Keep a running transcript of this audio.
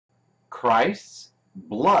Christ's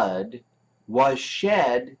blood was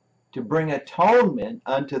shed to bring atonement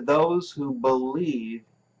unto those who believe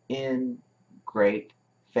in great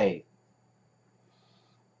faith.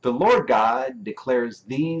 The Lord God declares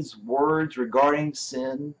these words regarding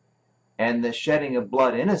sin and the shedding of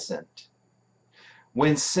blood innocent.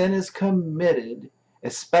 When sin is committed,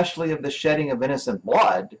 especially of the shedding of innocent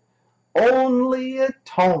blood, only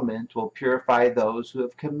atonement will purify those who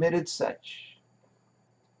have committed such.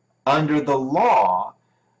 Under the law,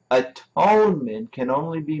 atonement can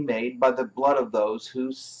only be made by the blood of those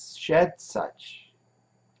who shed such.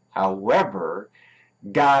 However,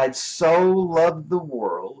 God so loved the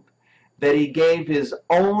world that he gave his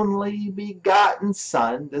only begotten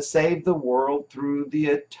Son to save the world through the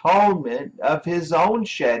atonement of his own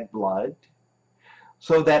shed blood,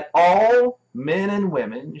 so that all men and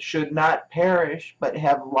women should not perish but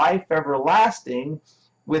have life everlasting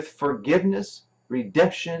with forgiveness,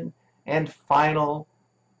 redemption, and final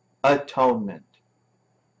atonement.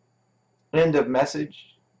 End of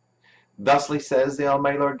message. Thusly says the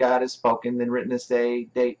Almighty Lord God has spoken, then written this day,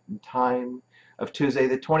 date, and time of Tuesday,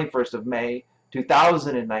 the 21st of May,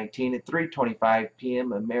 2019 at 3:25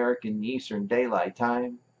 p.m. American Eastern Daylight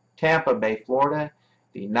Time, Tampa Bay, Florida,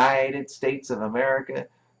 the United States of America,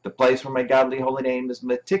 the place where my godly holy name is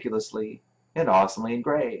meticulously and awesomely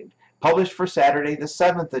engraved. Published for Saturday, the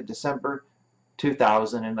 7th of December,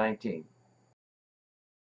 2019.